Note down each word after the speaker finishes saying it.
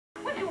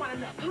about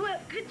enough. Well,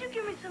 could you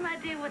give me some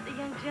idea what the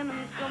young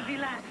gentleman's gonna be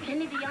like?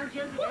 Any of the young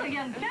gentlemen? What, a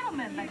young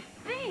gentleman? Like,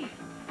 see.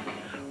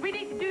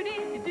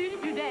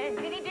 Ready-do-do-do-do-do-day.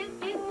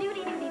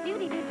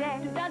 Ready-do-do-do-do-do-do-day.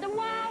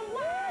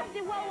 Do-da-da-wow-wow-wow.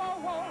 The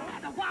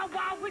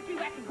wow-wow,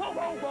 witchy-wacky,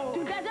 whoa-whoa-whoa.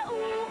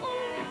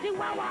 Do-da-da-ooh-ooh.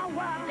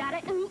 Do-wow-wow-wow.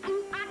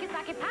 Da-da-ooh-ooh.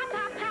 Aki-saki,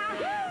 pop-pop-pop.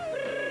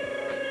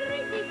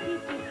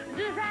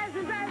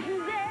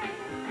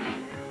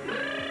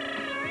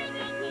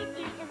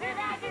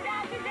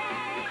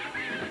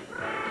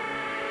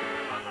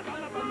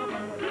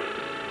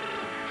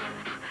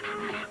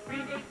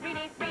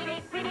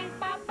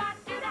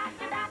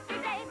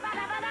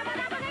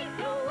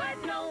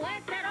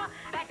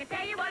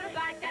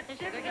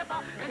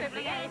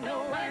 Simply ain't no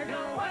words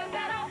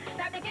at all.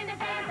 Start begin to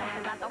dance,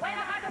 about the way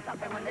the heart of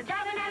something when they're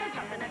driving and they're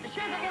jumping at the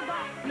sugar is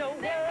off. No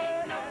there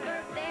ain't no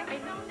verse, there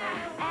ain't no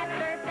now.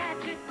 Advert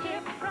that you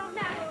tip from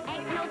now.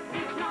 Ain't no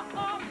speech, no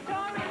story.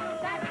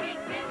 That big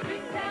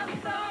mystery tell the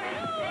story.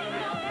 Ain't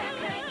no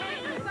thing,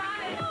 ain't no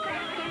sign.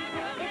 Second,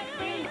 it's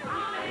been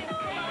on it.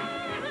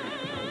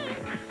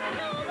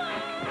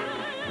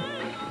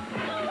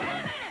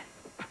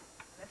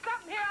 There's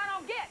something here I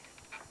don't get.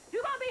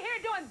 You gonna be here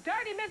doing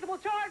dirty,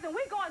 miserable chores, and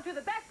we going to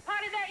the best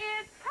party there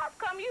is? How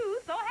come you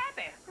so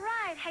happy?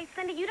 Right. Hey,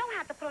 Cindy, you don't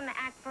have to put on the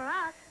act for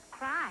us.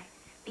 Cry.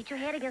 Beat your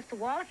head against the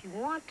wall if you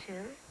want to.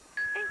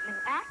 Ain't no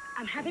act.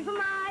 I'm happy for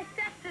my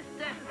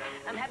stepsister.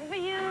 I'm happy for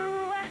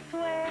you, I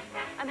swear.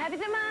 I'm happy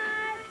for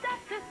my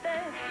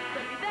stepsister.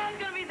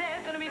 Gonna be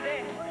there, gonna be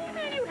there. What do you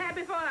mean you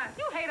happy for us?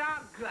 You hate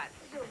our guts.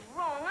 You're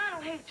wrong. I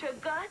don't hate your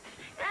guts.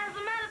 As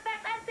a matter of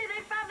fact, I'd say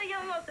they're probably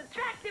your most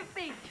attractive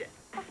feature.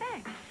 Oh,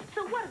 thanks.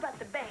 So what about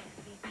the band?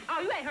 Oh,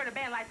 you ain't heard a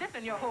band like this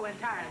in your whole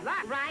entire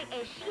life. Right,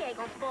 and she ain't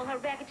gonna spoil her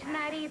record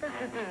tonight either.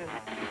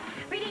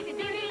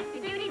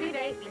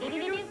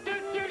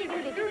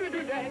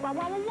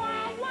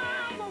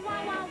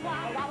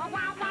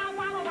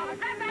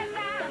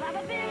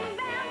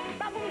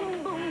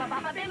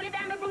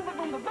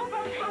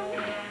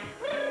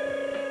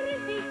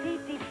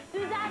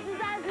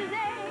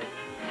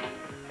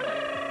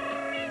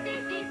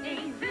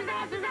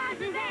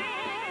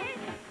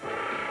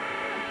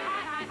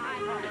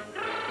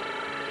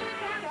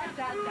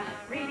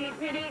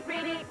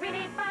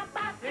 Ready, pop,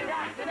 pop,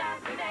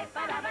 do-da-do-da-do-day,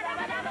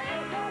 ba-da-ba-da-ba-da-ba.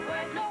 Ain't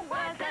no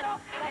words at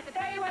all. Like to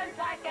tell you what it's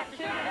like, got to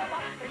shoot it up.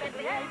 There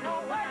simply ain't no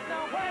words at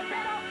all.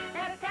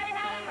 Never tell you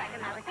how it's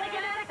cracking, how it's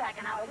clicking and it's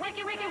clacking, how it's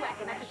wicky, wicky,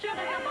 whacking, at the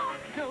sugar up all.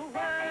 No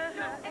words,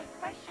 no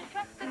expression,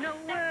 trust it, no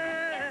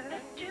words.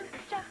 Just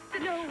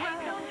no words.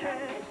 Ain't no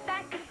words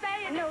that can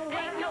say it. No words.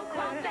 Ain't no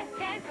quote that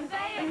can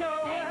convey it.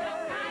 No words. Ain't no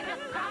kind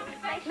of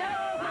conversation. No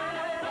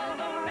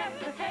words. No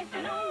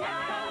reputation. No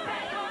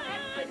words. No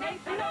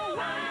explanation. No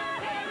words.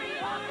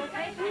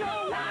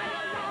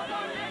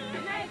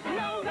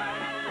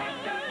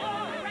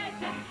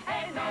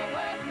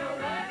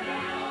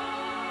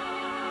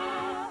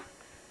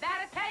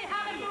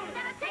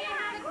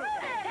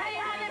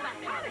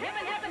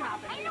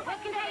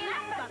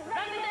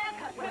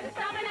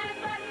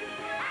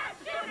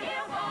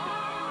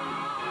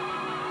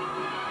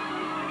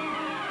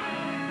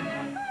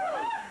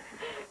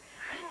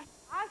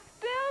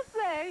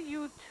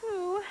 You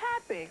too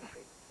happy.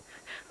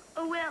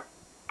 Oh, well,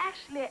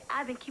 actually,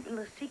 I've been keeping a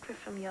little secret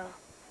from y'all.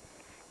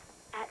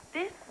 At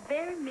this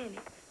very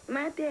minute,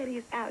 my daddy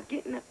is out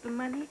getting up the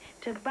money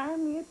to buy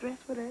me a dress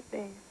for that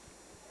dance.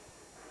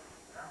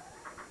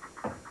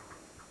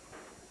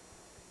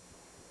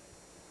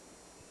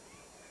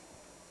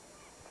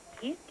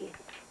 He's getting it,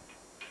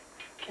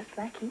 just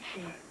like he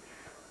said.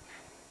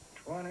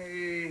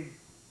 20,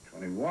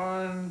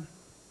 21,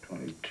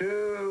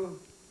 22,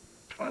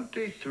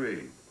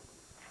 23.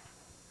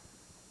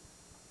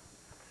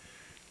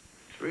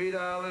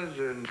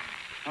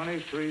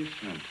 $3.23.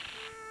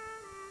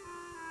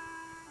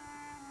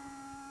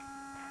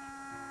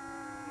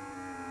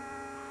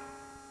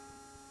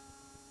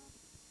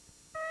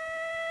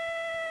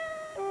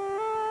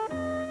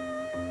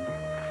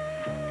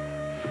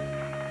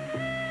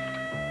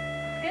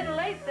 Getting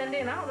late, Cindy,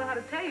 and I don't know how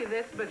to tell you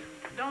this, but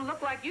don't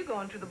look like you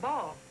going to the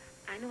ball.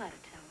 I know how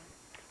to tell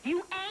her. You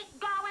ain't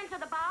going to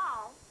the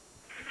ball.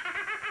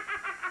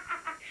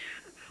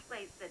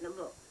 Wait, Cindy,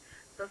 look.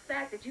 The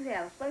fact that you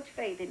have such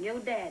faith in your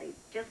daddy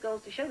just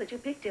goes to show that your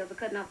pigtails are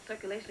cutting off the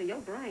circulation of your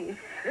brain.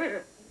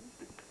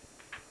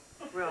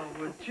 Well,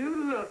 would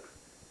you look?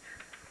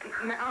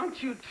 Now,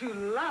 aren't you too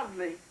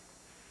lovely?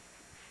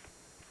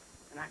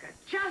 And I got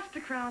just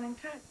the crowning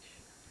touch.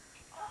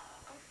 Oh,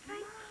 thank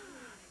you.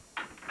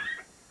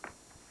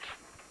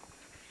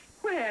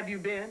 Where have you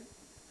been?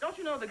 Don't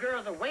you know the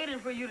girls are waiting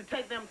for you to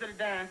take them to the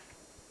dance?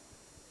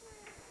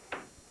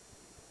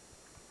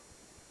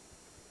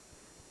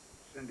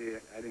 Cindy,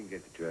 I didn't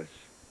get the dress.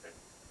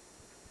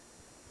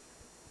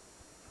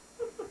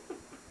 Well,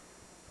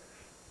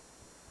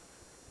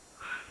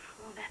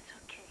 that's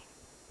okay.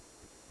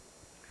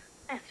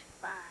 That's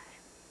fine.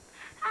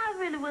 I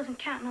really wasn't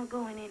counting on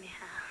going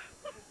anyhow.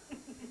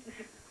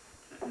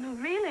 No,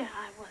 really,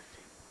 I wasn't.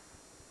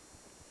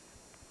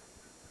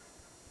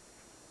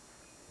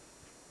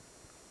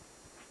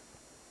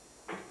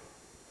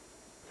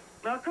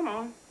 Oh, come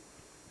on.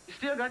 You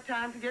still got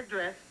time to get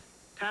dressed.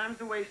 Time's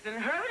a wasting.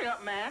 Hurry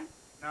up, man.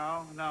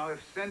 No, if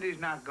Cindy's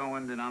not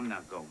going, then I'm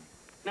not going.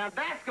 Now,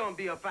 that's gonna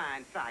be a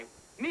fine sight.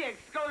 Me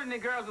escorting the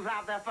girls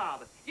without their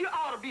father. You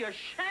ought to be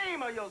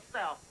ashamed of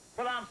yourself.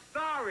 Well, I'm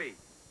sorry.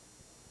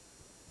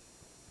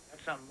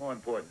 That's something more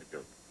important to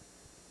do.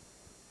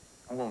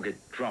 I'm gonna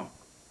get drunk.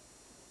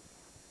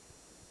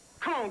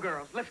 Come on,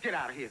 girls. Let's get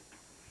out of here.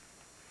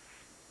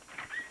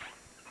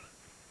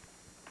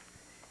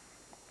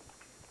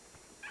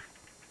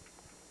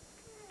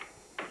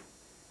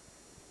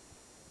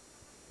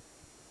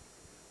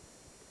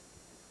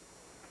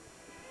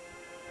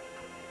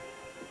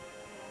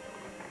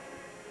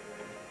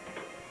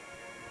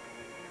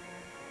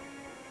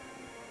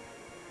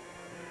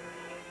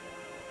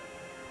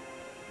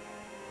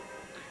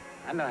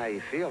 I know how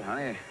you feel,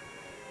 honey.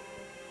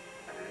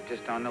 I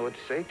just don't know what to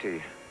say to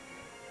you.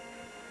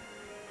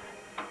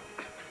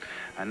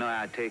 I know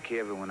how to take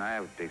care of it when I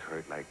have a big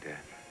hurt like that.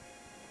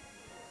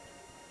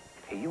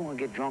 Hey, you want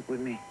to get drunk with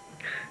me?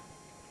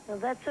 Well,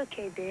 that's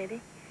okay, Daddy.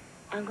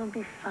 I'm gonna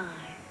be fine.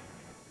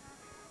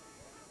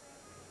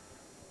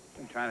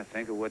 I'm trying to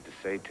think of what to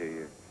say to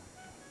you.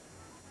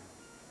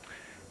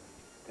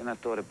 Then I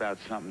thought about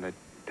something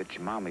that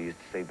your mama used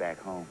to say back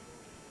home.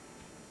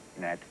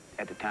 You know,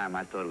 at the time,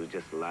 I thought it was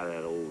just a lot of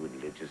that old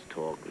religious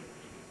talk.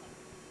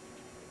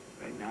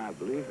 Right now, I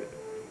believe it.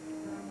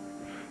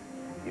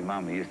 Your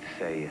mama used to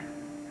say,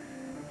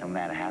 no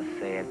matter how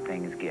sad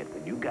things get,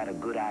 when you got a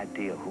good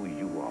idea of who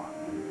you are,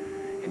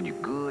 and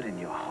you're good in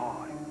your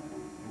heart,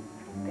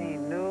 there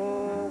ain't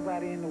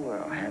nobody in the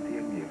world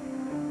happier than you.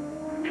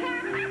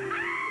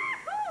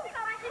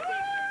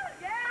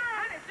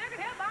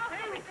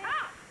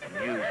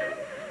 You.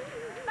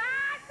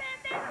 Bye,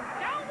 Cindy.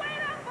 Don't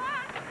wait up for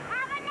us.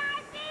 Have a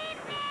nice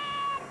evening.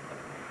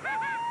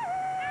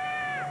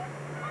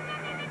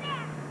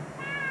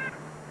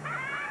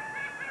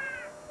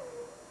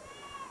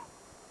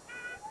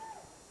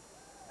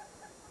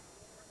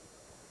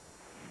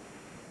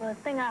 Well,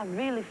 the thing I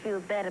really feel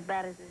bad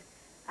about is that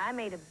I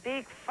made a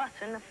big fuss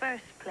in the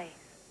first place.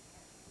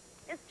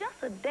 It's just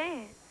a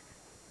dance.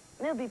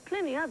 There'll be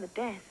plenty other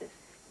dances.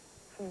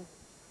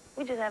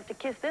 We just have to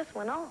kiss this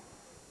one off.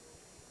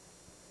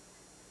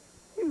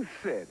 You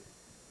said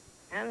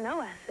it. I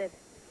know I said it,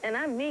 and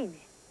I mean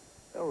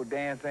it. Oh,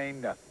 dance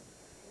ain't nothing.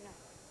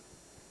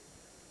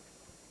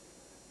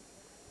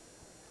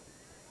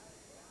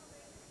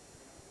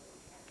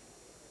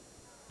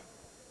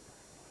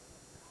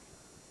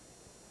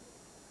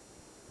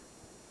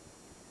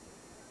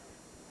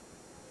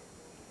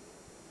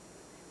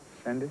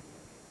 Cindy?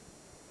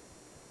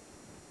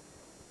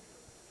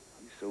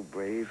 You're so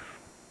brave,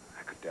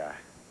 I could die.